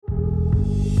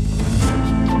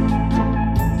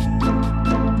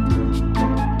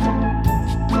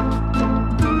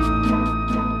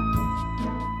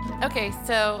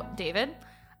So, David,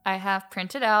 I have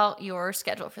printed out your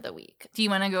schedule for the week. Do you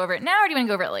want to go over it now or do you want to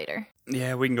go over it later?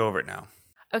 Yeah, we can go over it now.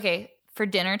 Okay, for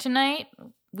dinner tonight,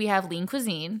 we have lean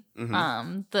cuisine, the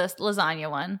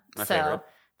lasagna one. My favorite.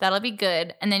 That'll be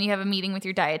good. And then you have a meeting with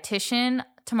your dietitian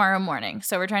tomorrow morning.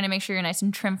 So we're trying to make sure you're nice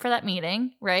and trim for that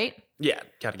meeting, right? Yeah,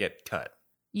 got to get cut.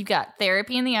 You got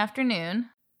therapy in the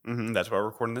afternoon. That's why we're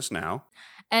recording this now.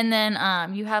 And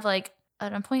then you have like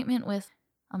an appointment with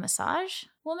a massage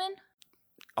woman.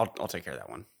 I'll take care of that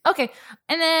one. Okay.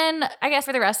 And then I guess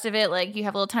for the rest of it, like you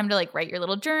have a little time to like write your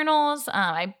little journals.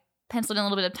 I penciled in a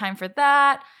little bit of time for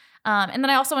that. And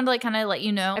then I also wanted to like kind of let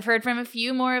you know, I've heard from a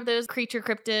few more of those creature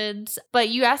cryptids, but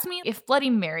you asked me if Bloody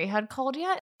Mary had called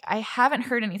yet. I haven't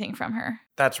heard anything from her.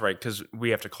 That's right, because we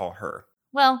have to call her.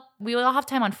 Well, we will have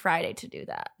time on Friday to do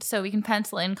that. So we can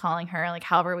pencil in calling her, like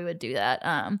however we would do that.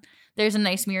 There's a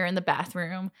nice mirror in the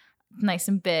bathroom, nice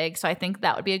and big. So I think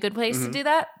that would be a good place to do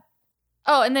that.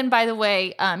 Oh, and then by the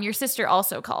way, your sister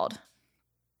also called.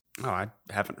 Oh, I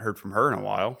haven't heard from her in a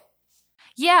while.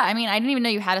 Yeah, I mean, I didn't even know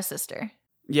you had a sister.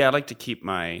 Yeah, I like to keep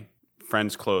my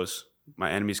friends close,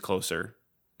 my enemies closer,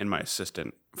 and my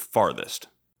assistant farthest.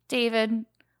 David,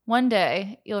 one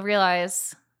day you'll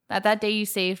realize that day you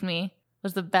saved me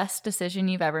was the best decision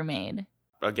you've ever made.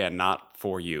 Again, not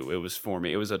for you. It was for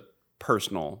me. It was a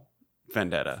personal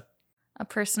vendetta. A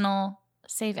personal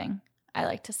saving, I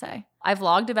like to say. I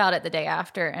vlogged about it the day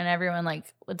after, and everyone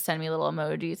like would send me little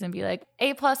emojis and be like,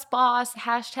 A+ boss,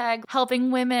 hashtag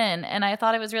helping women. And I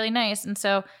thought it was really nice. And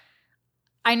so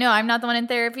I know I'm not the one in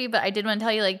therapy, but I did want to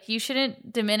tell you, like, you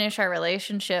shouldn't diminish our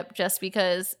relationship just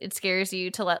because it scares you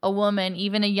to let a woman,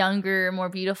 even a younger, more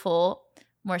beautiful,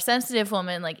 more sensitive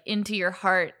woman, like, into your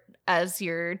heart as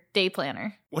your day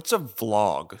planner. What's a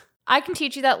vlog? I can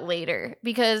teach you that later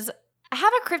because I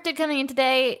have a cryptid coming in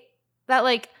today that,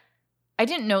 like, I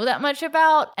didn't know that much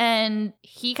about. And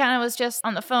he kind of was just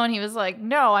on the phone. He was like,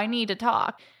 no, I need to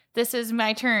talk. This is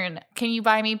my turn. Can you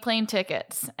buy me plane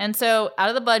tickets? And so out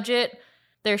of the budget,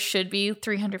 there should be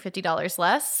 $350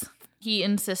 less. He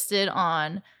insisted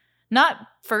on not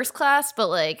first class, but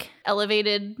like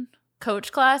elevated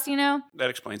coach class, you know? That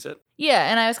explains it. Yeah,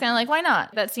 and I was kind of like, why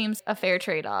not? That seems a fair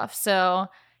trade-off. So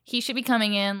he should be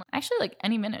coming in actually like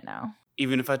any minute now.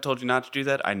 Even if I told you not to do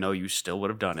that, I know you still would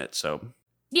have done it, so.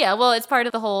 Yeah, well, it's part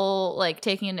of the whole like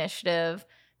taking initiative,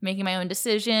 making my own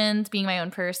decisions, being my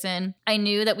own person. I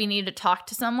knew that we needed to talk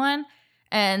to someone,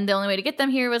 and the only way to get them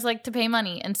here was like to pay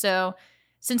money. And so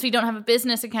since we don't have a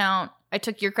business account, I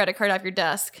took your credit card off your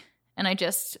desk and I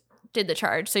just did the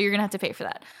charge. So you're going to have to pay for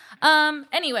that.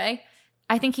 Anyway,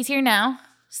 I think he's here now.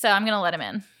 So I'm going to let him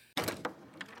in.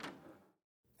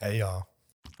 Hey, y'all.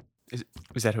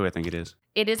 Is that who I think it is?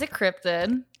 It is a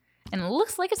cryptid. And it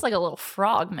looks like it's like a little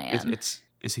frog man.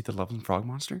 Is he the Loveland Frog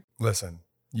monster? Listen,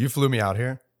 you flew me out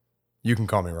here. You can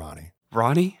call me Ronnie.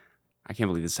 Ronnie? I can't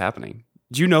believe this is happening.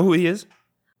 Do you know who he is?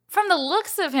 From the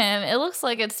looks of him, it looks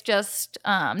like it's just,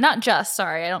 not just,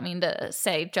 sorry, I don't mean to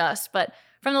say just, but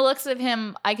from the looks of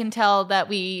him, I can tell that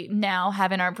we now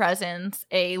have in our presence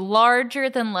a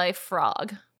larger-than-life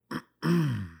frog.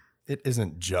 It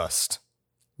isn't just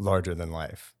larger than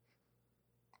life.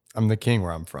 I'm the king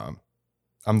where I'm from.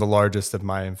 I'm the largest of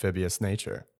my amphibious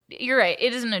nature. You're right,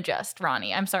 it isn't a just,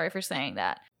 Ronnie. I'm sorry for saying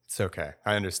that. It's okay,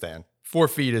 I understand. 4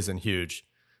 feet isn't huge.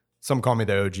 Some call me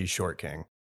the OG short king.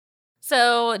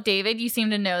 So, David, you seem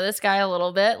to know this guy a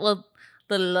little bit.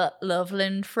 The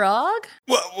Loveland Frog?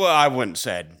 Well, I wouldn't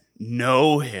say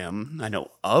know him. I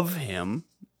know of him.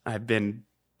 I've been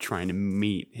trying to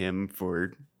meet him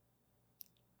for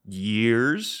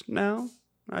years now,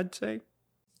 I'd say.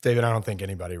 David, I don't think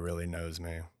anybody really knows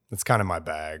me. It's kind of my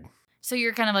bag. So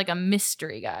you're kind of like a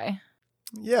mystery guy.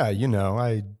 Yeah, you know,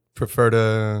 I prefer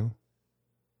to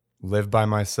live by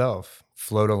myself,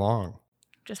 float along.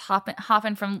 Just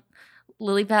hopping from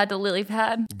lily pad to lily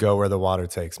pad. Go where the water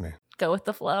takes me. Go with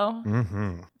the flow.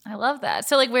 Mm-hmm. I love that.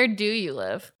 So, like, where do you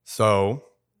live? So,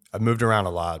 I've moved around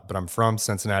a lot, but I'm from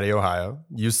Cincinnati, Ohio.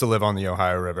 Used to live on the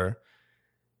Ohio River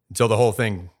until the whole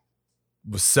thing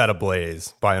was set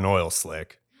ablaze by an oil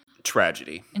slick.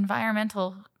 Tragedy.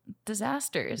 Environmental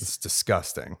disasters. It's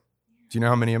disgusting. Do you know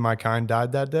how many of my kind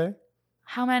died that day?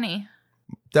 How many?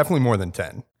 Definitely more than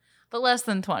 10. But less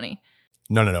than 20.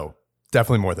 No.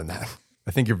 Definitely more than that.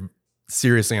 I think you're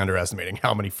seriously underestimating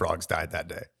how many frogs died that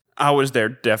day. I was there.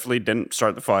 Definitely didn't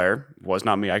start the fire. Was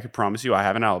not me. I could promise you I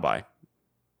have an alibi.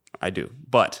 I do.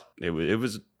 But it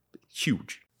was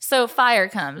huge. So fire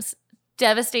comes,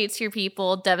 devastates your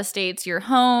people, devastates your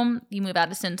home. You move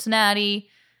out of Cincinnati.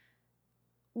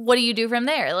 What do you do from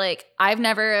there? Like, I've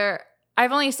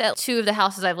only set 2 of the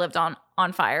houses I've lived on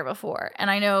on fire before. And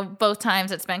I know both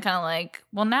times it's been kind of like,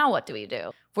 well, now what do we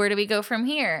do? Where do we go from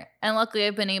here? And luckily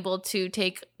I've been able to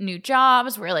take new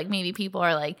jobs where like maybe people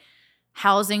are like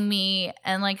housing me,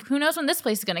 and like who knows when this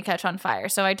place is going to catch on fire.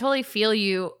 So I totally feel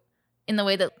you in the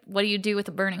way that what do you do with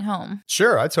a burning home?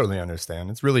 Sure, I totally understand.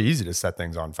 It's really easy to set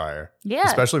things on fire. Yeah.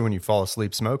 Especially when you fall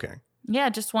asleep smoking. Yeah,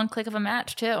 just one click of a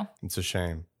match too. It's a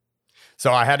shame.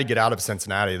 So I had to get out of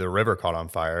Cincinnati. The river caught on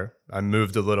fire. I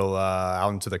moved a little out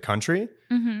into the country.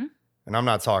 Mm-hmm. And I'm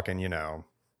not talking,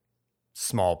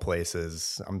 small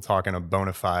places. I'm talking a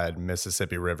bona fide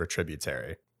Mississippi River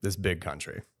tributary, this big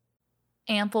country.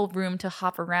 Ample room to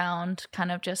hop around,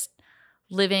 kind of just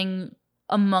living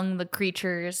among the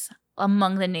creatures,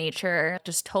 among the nature,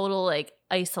 just total like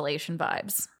isolation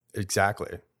vibes.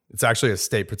 Exactly. It's actually a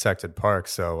state protected park,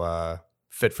 so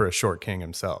fit for a short king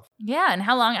himself. Yeah, and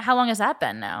how long has that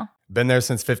been now? Been there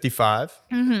since 55.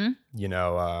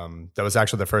 Mm-hmm. That was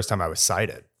actually the first time I was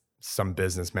sighted. Some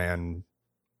businessman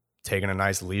taking a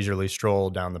nice leisurely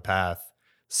stroll down the path,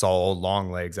 saw old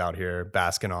Longlegs out here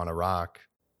basking on a rock.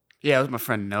 Yeah, it was my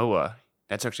friend Noah.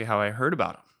 That's actually how I heard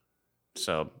about him.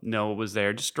 So Noah was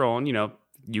there just strolling.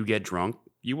 You get drunk,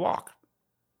 you walk.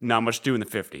 Not much to do in the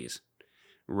 50s.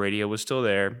 Radio was still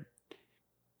there.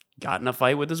 Got in a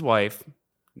fight with his wife.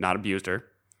 Not abused her.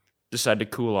 Decided to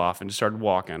cool off and just started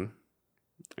walking.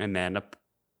 And then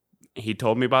he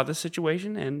told me about this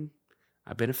situation, and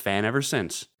I've been a fan ever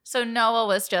since. So Noah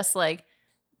was just like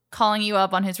calling you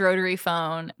up on his rotary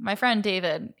phone. My friend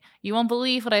David, you won't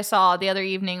believe what I saw the other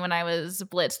evening when I was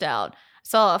blitzed out.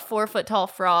 Saw a 4-foot tall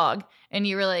frog, and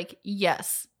you were like,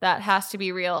 yes, that has to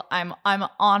be real. I'm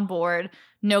on board.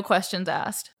 No questions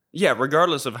asked. Yeah,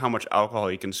 regardless of how much alcohol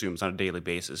he consumes on a daily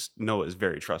basis, Noah is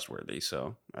very trustworthy.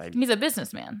 So he's a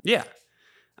businessman. Yeah,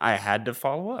 I had to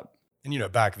follow up.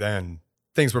 And back then,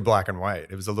 things were black and white.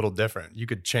 It was a little different. You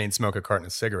could chain smoke a carton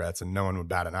of cigarettes and no one would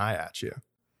bat an eye at you.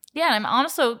 Yeah, and I'm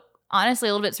honestly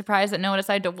a little bit surprised that Noah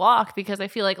decided to walk, because I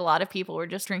feel like a lot of people were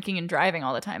just drinking and driving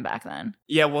all the time back then.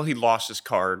 Yeah, well, he lost his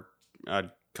card a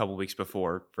couple weeks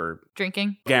before for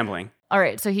Drinking? Gambling. All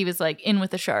right, so he was like in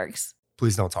with the sharks.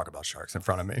 Please don't talk about sharks in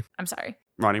front of me. I'm sorry.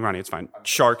 Ronnie, it's fine.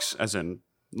 Sharks as in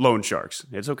loan sharks.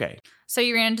 It's okay. So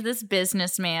you ran into this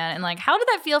businessman, and like, how did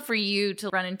that feel for you to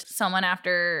run into someone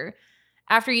after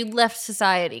you left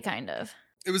society, kind of?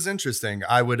 It was interesting.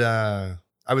 I would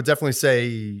definitely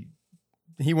say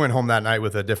he went home that night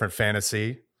with a different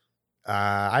fantasy.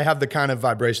 I have the kind of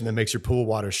vibration that makes your pool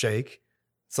water shake.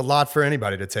 It's a lot for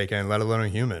anybody to take in, let alone a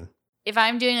human. If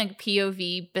I'm doing like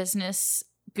POV business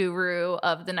guru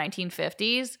of the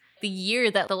 1950s, the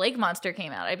year that the lake monster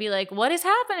came out, I'd be like, what is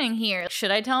happening here?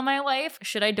 Should I tell my wife?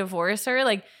 Should I divorce her?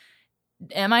 Like,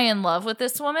 am I in love with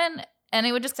this woman? And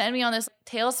it would just send me on this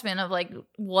tailspin of like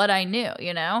what I knew,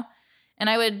 And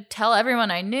I would tell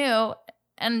everyone I knew.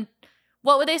 And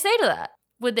what would they say to that?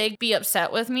 Would they be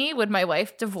upset with me? Would my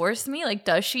wife divorce me? Like,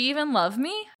 does she even love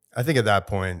me? I think at that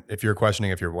point, if you're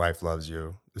questioning if your wife loves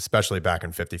you, especially back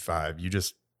in 55, you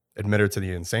just admit her to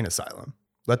the insane asylum.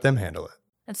 Let them handle it.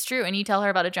 That's true. And you tell her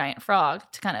about a giant frog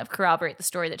to kind of corroborate the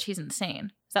story that she's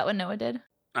insane. Is that what Noah did?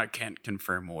 I can't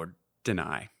confirm or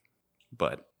deny,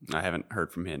 but I haven't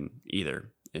heard from him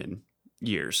either in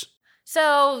years.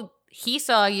 So he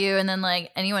saw you, and then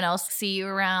like anyone else see you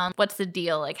around? What's the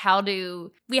deal? Like,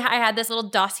 I had this little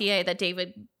dossier that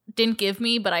David didn't give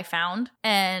me, but I found,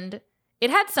 and it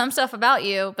had some stuff about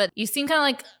you, but you seem kind of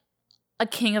like a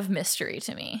king of mystery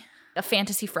to me. A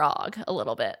fantasy frog, a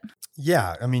little bit.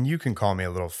 Yeah, I mean, you can call me a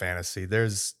little fantasy.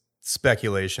 There's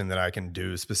speculation that I can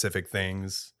do specific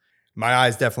things. My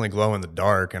eyes definitely glow in the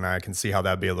dark, and I can see how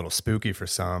that'd be a little spooky for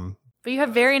some. But you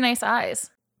have very nice eyes.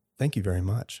 Thank you very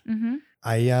much.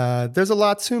 Mm-hmm. There's a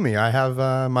lot to me. I have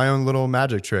my own little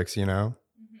magic tricks, They're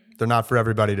not for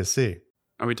everybody to see.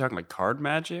 Are we talking like card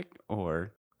magic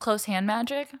or? Close hand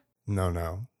magic?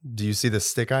 No. Do you see the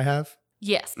stick I have?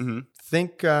 Yes. Mm-hmm.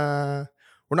 Think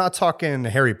we're not talking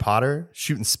Harry Potter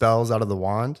shooting spells out of the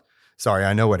wand. Sorry,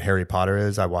 I know what Harry Potter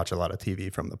is. I watch a lot of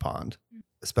TV from the pond,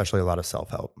 especially a lot of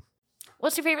self-help.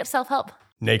 What's your favorite self-help?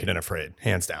 Naked and Afraid,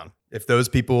 hands down. If those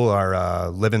people are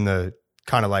living the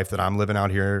kind of life that I'm living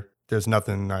out here, there's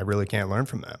nothing I really can't learn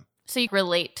from them. So you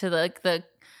relate to the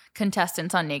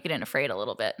contestants on Naked and Afraid a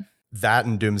little bit. That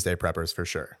and Doomsday Preppers for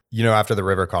sure. After the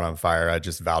river caught on fire, I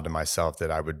just vowed to myself that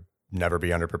I would never be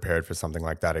underprepared for something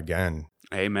like that again.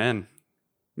 Amen.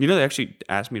 They actually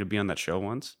asked me to be on that show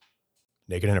once.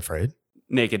 Naked and Afraid?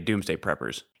 Naked Doomsday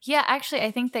Preppers. Yeah, actually,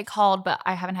 I think they called, but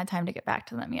I haven't had time to get back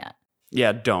to them yet.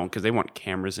 Yeah, don't, because they want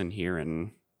cameras in here,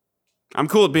 and I'm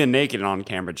cool with being naked and on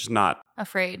camera, just not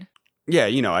afraid. Yeah,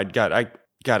 I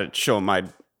got to show my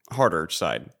harder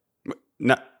side.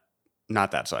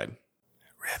 Not that side.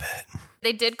 Ribbit.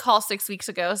 They did call 6 weeks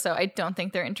ago, so I don't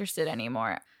think they're interested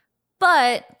anymore.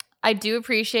 But I do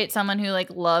appreciate someone who like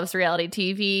loves reality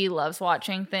TV, loves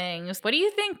watching things. What do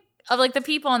you think of like the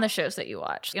people on the shows that you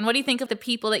watch? And what do you think of the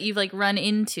people that you've like run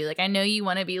into? Like, I know you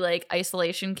want to be like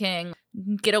isolation king,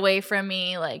 get away from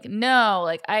me. Like, no,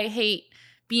 like I hate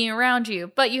being around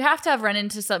you, but you have to have run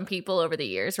into some people over the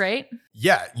years, right?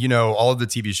 Yeah. All of the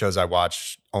TV shows I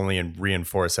watch only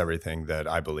reinforce everything that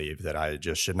I believe, that I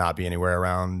just should not be anywhere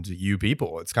around you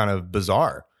people. It's kind of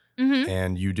bizarre. Mm-hmm.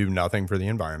 And you do nothing for the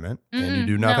environment, and you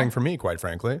do nothing for me, quite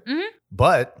frankly. Mm-hmm.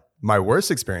 But my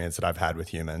worst experience that I've had with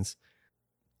humans,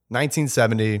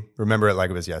 1970, remember it like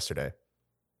it was yesterday.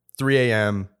 3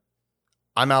 a.m.,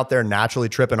 I'm out there naturally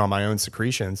tripping on my own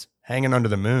secretions, hanging under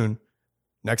the moon.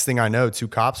 Next thing I know, 2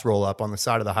 cops roll up on the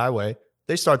side of the highway.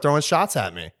 They start throwing shots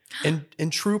at me. In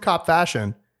true cop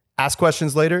fashion, ask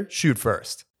questions later, shoot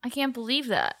first. I can't believe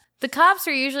that. The cops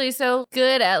are usually so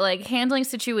good at like handling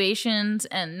situations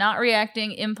and not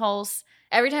reacting impulse.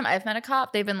 Every time I've met a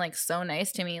cop, they've been like so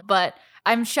nice to me. But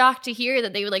I'm shocked to hear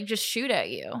that they would like just shoot at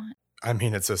you. I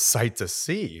mean, it's a sight to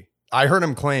see. I heard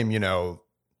him claim,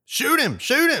 shoot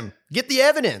him, get the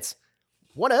evidence.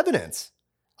 What evidence?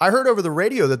 I heard over the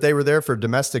radio that they were there for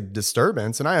domestic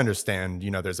disturbance, and I understand,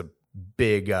 there's a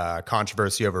big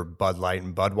controversy over Bud Light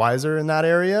and Budweiser in that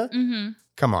area. Mm-hmm.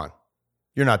 Come on.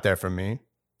 You're not there for me.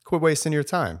 Quit wasting your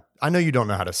time. I know you don't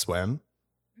know how to swim.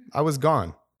 I was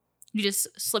gone. You just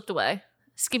slipped away.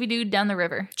 Skippy-doo down the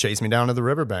river. Chase me down to the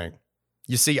riverbank.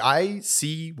 You see, I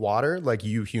see water like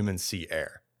you humans see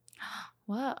air.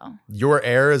 Wow. Your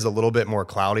air is a little bit more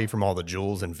cloudy from all the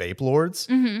jewels and vape lords,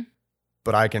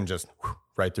 but I can just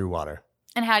right through water.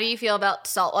 And how do you feel about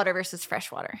saltwater versus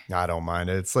freshwater? I don't mind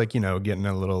it. It's like, getting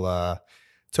a little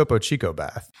Topo Chico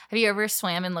bath. Have you ever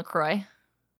swam in LaCroix?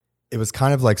 It was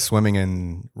kind of like swimming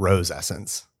in rose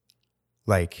essence,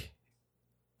 like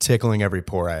tickling every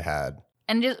pore I had.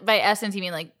 And just by essence, you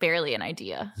mean like barely an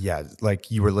idea? Yeah, like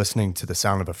you were listening to the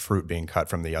sound of a fruit being cut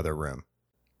from the other room.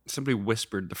 Somebody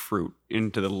whispered the fruit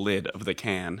into the lid of the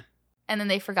can. And then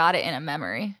they forgot it in a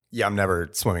memory. Yeah, I'm never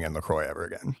swimming in LaCroix ever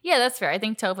again. Yeah, that's fair. I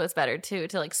think Topo's better too,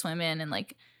 to like swim in and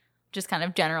like just kind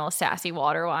of general sassy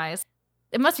water wise.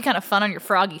 It must be kind of fun on your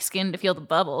froggy skin to feel the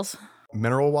bubbles.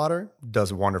 Mineral water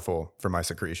does wonderful for my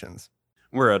secretions.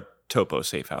 We're a Topo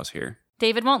safe house here.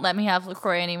 David won't let me have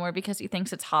LaCroix anymore because he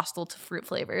thinks it's hostile to fruit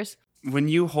flavors. When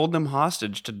you hold them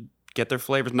hostage to get their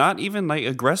flavors, not even like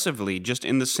aggressively, just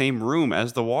in the same room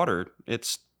as the water,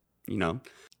 it's.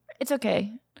 It's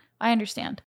okay. I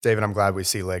understand. David, I'm glad we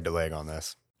see leg to leg on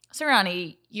this. So,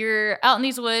 Ronnie, you're out in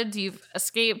these woods. You've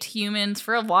escaped humans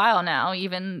for a while now,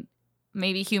 even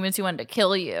maybe humans who wanted to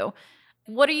kill you.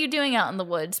 What are you doing out in the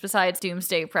woods besides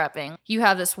doomsday prepping? You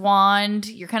have this wand.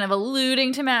 You're kind of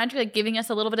alluding to magic, like giving us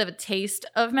a little bit of a taste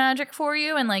of magic for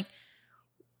you. And like,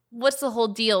 what's the whole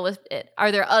deal with it?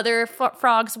 Are there other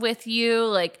frogs with you?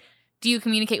 Like, do you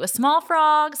communicate with small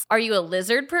frogs? Are you a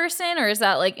lizard person, or is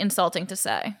that like insulting to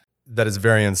say? That is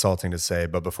very insulting to say,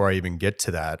 but before I even get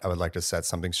to that, I would like to set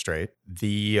something straight.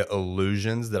 The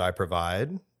illusions that I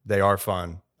provide, they are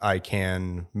fun. I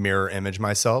can mirror image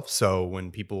myself. So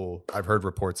when I've heard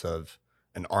reports of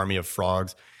an army of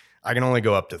frogs, I can only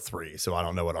go up to 3. So I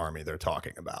don't know what army they're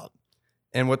talking about.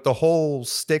 And with the whole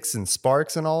sticks and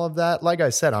sparks and all of that, like I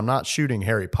said, I'm not shooting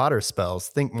Harry Potter spells.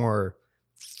 Think more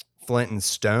flint and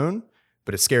stone,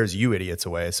 but it scares you idiots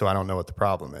away. So I don't know what the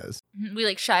problem is. We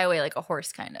like shy away like a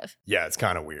horse kind of. Yeah, it's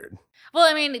kind of weird. Well,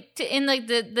 I mean, in like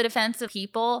the defense of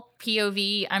people,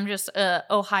 POV, I'm just a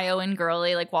Ohioan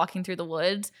girly like walking through the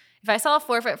woods. If I saw a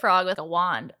 4-foot frog with a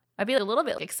wand, I'd be a little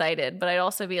bit excited, but I'd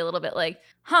also be a little bit like,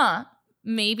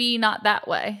 maybe not that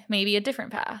way. Maybe a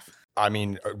different path. I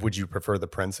mean, would you prefer the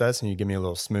princess and you give me a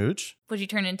little smooch? Would you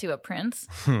turn into a prince?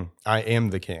 I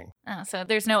am the king. Oh, so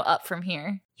there's no up from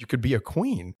here. You could be a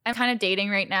queen. I'm kind of dating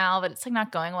right now, but it's like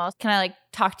not going well. Can I like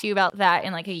talk to you about that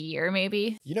in like a year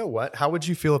maybe? You know what? How would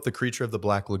you feel if the creature of the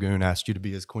Black Lagoon asked you to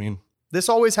be his queen? This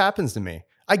always happens to me.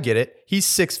 I get it. He's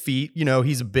 6 feet.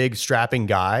 He's a big strapping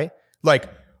guy. Like,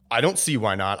 I don't see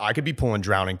why not. I could be pulling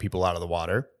drowning people out of the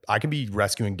water. I could be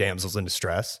rescuing damsels in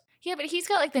distress. Yeah, but he's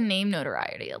got like the name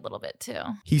notoriety a little bit too.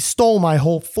 He stole my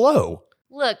whole flow.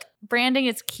 Look, branding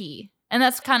is key. And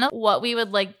that's kind of what we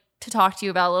would like to talk to you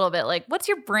about a little bit. Like, what's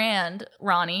your brand,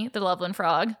 Ronnie, the Loveland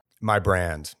Frog? My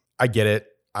brand. I get it.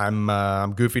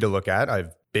 I'm goofy to look at. I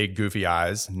have big goofy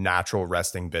eyes, natural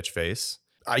resting bitch face.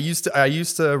 I used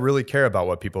to really care about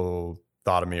what people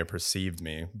thought of me or perceived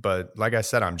me. But like I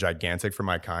said, I'm gigantic for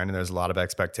my kind, and there's a lot of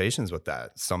expectations with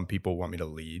that. Some people want me to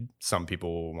lead. Some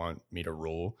people want me to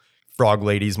rule. frog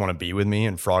ladies want to be with me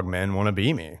and frog men want to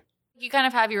be me. You kind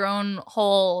of have your own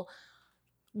whole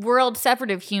world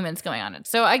separate of humans going on.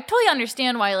 So I totally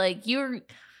understand why, like, you're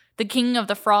the king of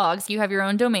the frogs. You have your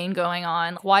own domain going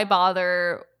on. Why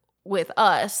bother with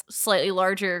us, slightly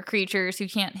larger creatures who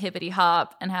can't hippity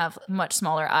hop and have much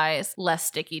smaller eyes, less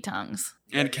sticky tongues?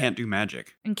 And can't do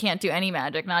magic. And can't do any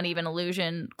magic, not even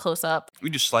illusion, close up. We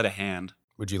just sleight a hand.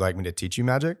 Would you like me to teach you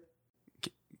magic?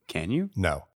 Can you?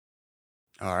 No.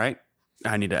 All right.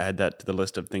 I need to add that to the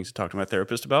list of things to talk to my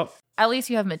therapist about. At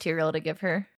least you have material to give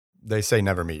her. They say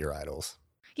never meet your idols.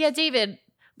 Yeah, David,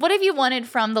 what have you wanted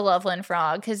from the Loveland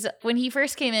Frog? Because when he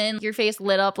first came in, your face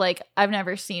lit up like I've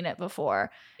never seen it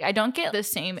before. I don't get the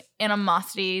same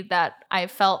animosity that I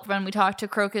felt when we talked to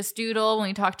Crocus Doodle, when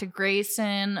we talked to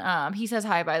Grayson. He says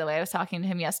hi, by the way. I was talking to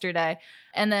him yesterday.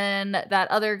 And then that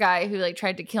other guy who like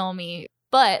tried to kill me.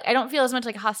 But I don't feel as much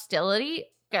like hostility.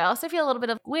 I also feel a little bit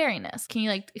of wariness. Can you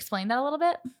like explain that a little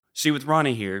bit? See, with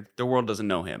Ronnie here, the world doesn't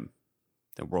know him.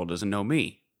 The world doesn't know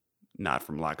me. Not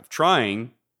from lack of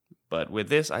trying, but with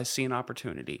this, I see an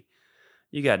opportunity.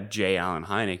 You got J. Allen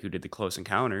Hynek, who did the Close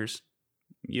Encounters.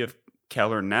 You have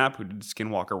Keller Knapp, who did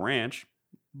Skinwalker Ranch.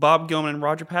 Bob Gilman and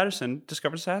Roger Patterson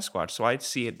discovered Sasquatch. So I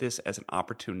see this as an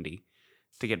opportunity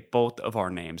to get both of our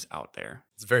names out there.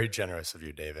 It's very generous of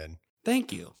you, David.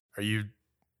 Thank you. Are you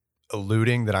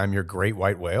alluding that I'm your great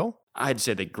white whale? I'd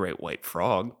say the great white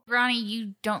frog. Ronnie,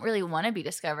 you don't really want to be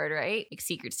discovered, right? Like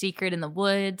secret in the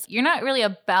woods. You're not really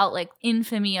about like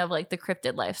infamy of like the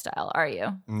cryptid lifestyle, are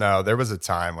you? No, there was a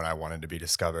time when I wanted to be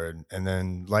discovered. And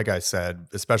then, like I said,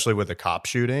 especially with the cop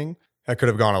shooting, that could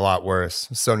have gone a lot worse.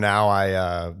 So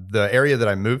now the area that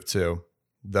I moved to,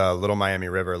 the Little Miami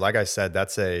River, like I said,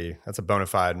 that's a bona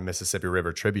fide Mississippi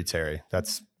River tributary.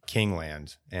 That's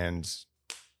Kingland. And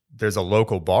there's a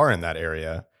local bar in that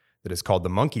area that is called the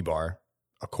Monkey Bar,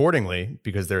 accordingly,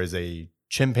 because there is a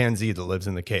chimpanzee that lives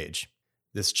in the cage.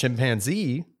 This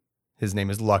chimpanzee, his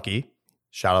name is Lucky,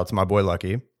 shout out to my boy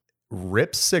Lucky,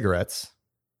 rips cigarettes,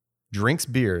 drinks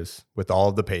beers with all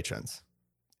of the patrons.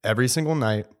 Every single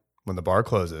night when the bar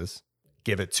closes,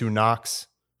 give it 2 knocks,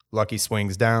 Lucky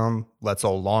swings down, lets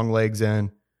old long legs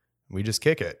in, we just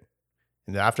kick it.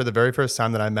 And after the very first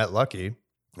time that I met Lucky,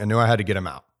 I knew I had to get him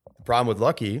out. The problem with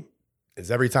Lucky is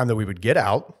every time that we would get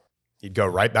out, he'd go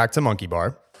right back to Monkey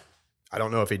Bar. I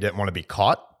don't know if he didn't want to be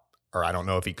caught, or I don't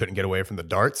know if he couldn't get away from the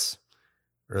darts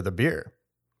or the beer.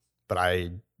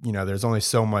 But there's only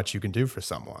so much you can do for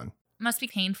someone. It must be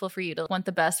painful for you to want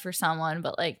the best for someone,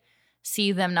 but like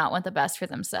see them not want the best for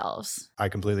themselves. I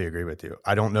completely agree with you.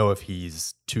 I don't know if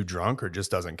he's too drunk or just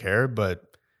doesn't care,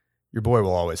 but your boy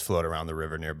will always float around the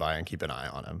river nearby and keep an eye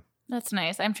on him. That's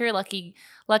nice. I'm sure Lucky,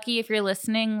 if you're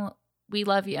listening, we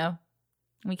love you.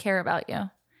 We care about you.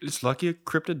 Is Lucky a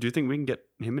cryptid? Do you think we can get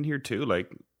him in here too?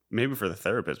 Like, maybe for the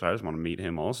therapist, but I just want to meet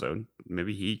him also.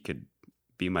 Maybe he could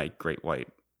be my great white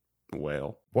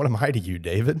whale. What am I to you,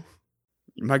 David?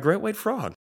 My great white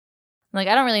frog. Like,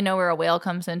 I don't really know where a whale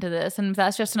comes into this. And if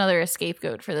that's just another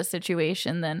scapegoat for the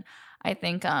situation, then I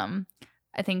think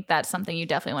that's something you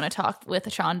definitely want to talk with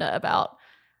Shonda about.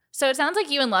 So it sounds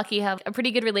like you and Lucky have a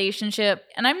pretty good relationship.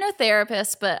 And I'm no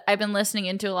therapist, but I've been listening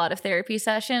into a lot of therapy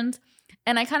sessions.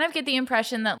 And I kind of get the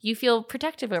impression that you feel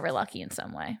protective over Lucky in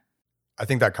some way. I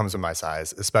think that comes with my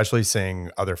size, especially seeing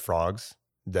other frogs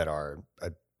that are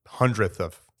 1/100th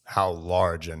of how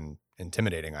large and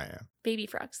intimidating I am. Baby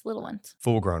frogs, little ones.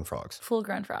 Full-grown frogs.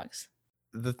 Full-grown frogs.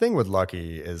 The thing with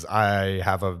Lucky is I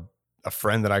have a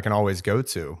friend that I can always go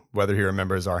to, whether he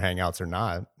remembers our hangouts or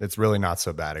not. It's really not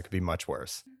so bad. It could be much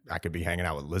worse. I could be hanging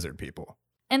out with lizard people.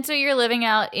 And so you're living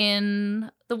out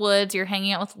in the woods. You're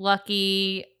hanging out with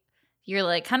Lucky. You're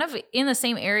like kind of in the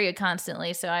same area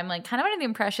constantly. So I'm like kind of under the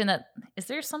impression that is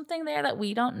there something there that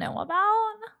we don't know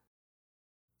about?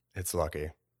 It's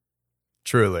Lucky.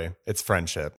 Truly, it's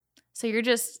friendship. So you're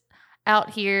just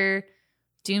out here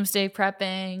doomsday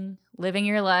prepping, living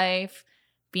your life,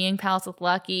 being pals with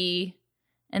Lucky.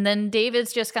 And then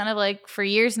David's just kind of like for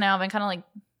years now been kind of like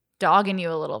dogging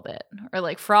you a little bit or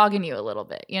like frogging you a little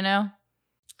bit, you know?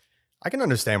 I can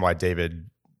understand why David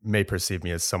may perceive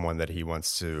me as someone that he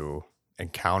wants to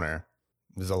encounter.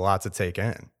 There's a lot to take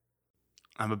in.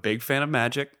 I'm a big fan of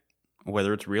magic,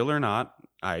 whether it's real or not.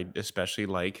 I especially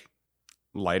like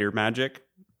lighter magic,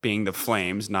 being the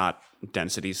flames, not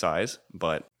density size,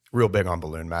 but real big on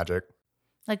balloon magic.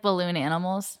 Like balloon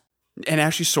animals. And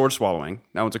actually sword swallowing.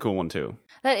 That one's a cool one too.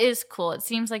 That is cool. It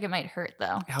seems like it might hurt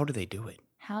though. How do they do it?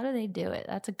 How do they do it?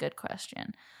 That's a good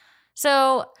question.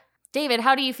 So, David,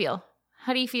 how do you feel?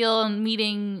 How do you feel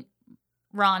meeting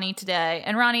Ronnie today?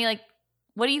 And Ronnie, like,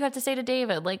 what do you have to say to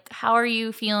David? Like, how are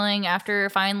you feeling after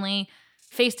finally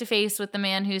face to face with the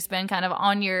man who's been kind of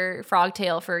on your frog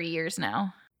tail for years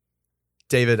now.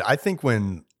 David, I think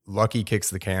when Lucky kicks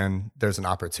the can, there's an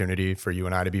opportunity for you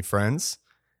and I to be friends.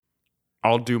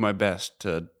 I'll do my best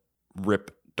to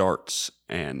rip darts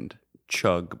and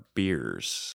chug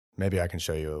beers. Maybe I can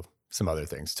show you some other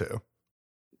things too.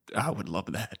 I would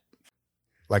love that.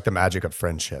 Like the magic of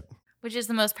friendship. Which is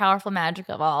the most powerful magic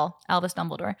of all, Albus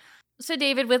Dumbledore. So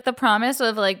David, with the promise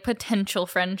of like potential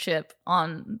friendship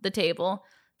on the table,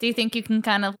 do you think you can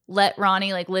kind of let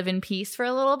Ronnie like live in peace for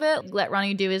a little bit? Let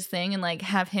Ronnie do his thing and like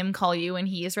have him call you when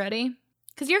he is ready?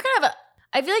 Because you're kind of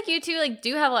I feel like you two like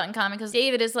do have a lot in common, because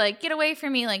David is like, get away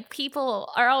from me. Like,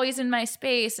 people are always in my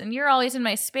space and you're always in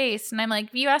my space. And I'm like,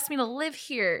 you asked me to live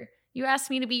here. You asked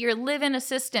me to be your live-in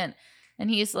assistant. And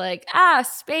he's like,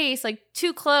 space, like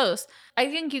too close. I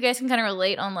think you guys can kind of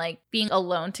relate on like being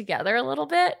alone together a little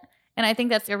bit. And I think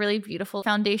that's a really beautiful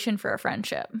foundation for a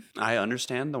friendship. I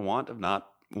understand the want of not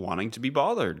wanting to be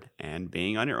bothered and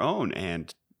being on your own.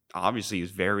 And obviously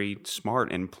he's very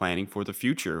smart in planning for the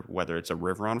future, whether it's a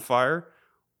river on fire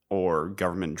or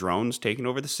government drones taking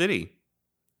over the city.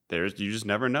 You just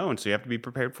never know. And so you have to be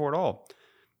prepared for it all.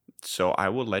 So I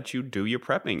will let you do your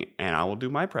prepping and I will do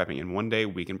my prepping. And one day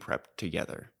we can prep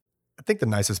together. I think the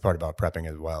nicest part about prepping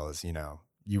as well is,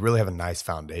 you really have a nice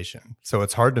foundation. So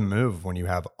it's hard to move when you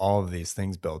have all of these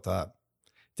things built up.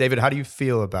 David, how do you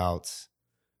feel about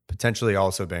potentially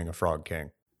also being a frog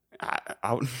king?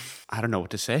 I don't know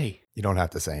what to say. You don't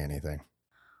have to say anything.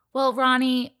 Well,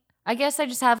 Ronnie, I guess I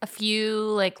just have a few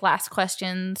like last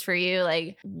questions for you.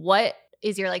 Like, what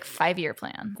is your like 5-year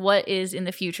plan? What is in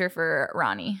the future for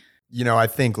Ronnie? I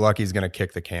think Lucky's going to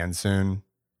kick the can soon.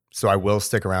 So I will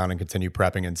stick around and continue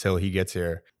prepping until he gets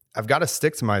here. I've got to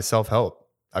stick to my self-help.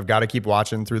 I've got to keep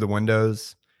watching through the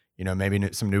windows, maybe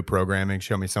some new programming,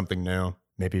 show me something new,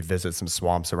 maybe visit some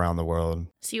swamps around the world.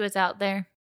 See what's out there.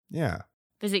 Yeah.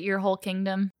 Visit your whole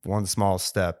kingdom. One small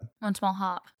step. One small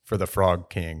hop. For the Frog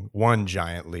King. One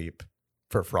giant leap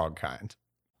for frog kind.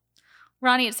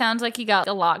 Ronnie, it sounds like you got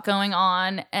a lot going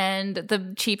on, and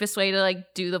the cheapest way to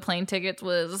like do the plane tickets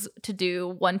was to do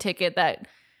one ticket that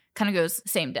kind of goes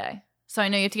same day. So I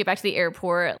know you have to get back to the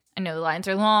airport. I know the lines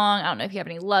are long. I don't know if you have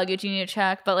any luggage you need to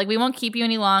check, but like we won't keep you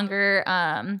any longer.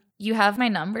 You have my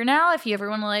number now. If you ever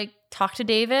want to like talk to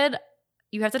David,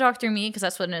 you have to talk through me because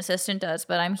that's what an assistant does.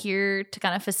 But I'm here to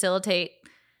kind of facilitate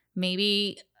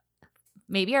maybe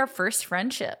our first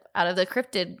friendship out of the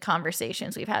cryptid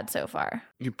conversations we've had so far.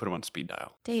 You put him on speed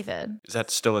dial. David. Is that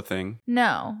still a thing?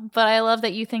 No, but I love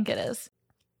that you think it is.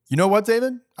 You know what,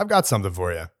 David? I've got something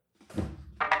for you.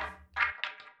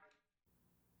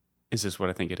 Is this what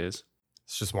I think it is?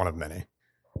 It's just one of many.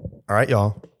 All right,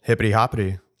 y'all. Hippity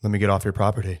hoppity. Let me get off your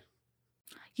property.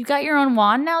 You got your own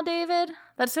wand now, David?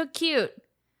 That's so cute.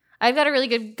 I've got a really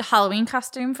good Halloween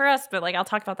costume for us, but like I'll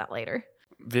talk about that later.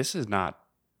 This is not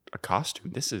a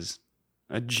costume. This is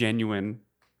a genuine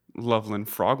Loveland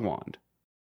Frog wand.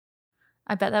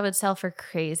 I bet that would sell for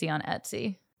crazy on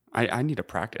Etsy. I need to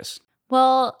practice.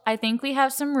 Well, I think we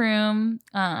have some room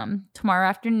tomorrow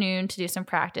afternoon to do some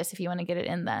practice if you want to get it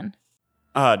in then.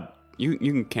 You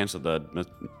can cancel the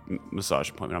massage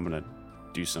appointment. I'm going to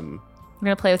do some... You're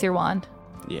going to play with your wand?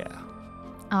 Yeah.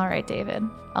 All right, David.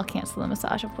 I'll cancel the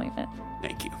massage appointment.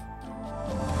 Thank you.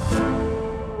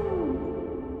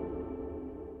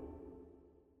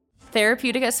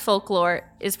 Therapeutic as Folklore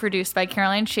is produced by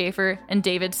Caroline Schaeffer and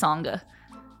David Songne.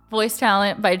 Voice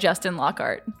talent by Justin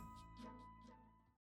Lockhart.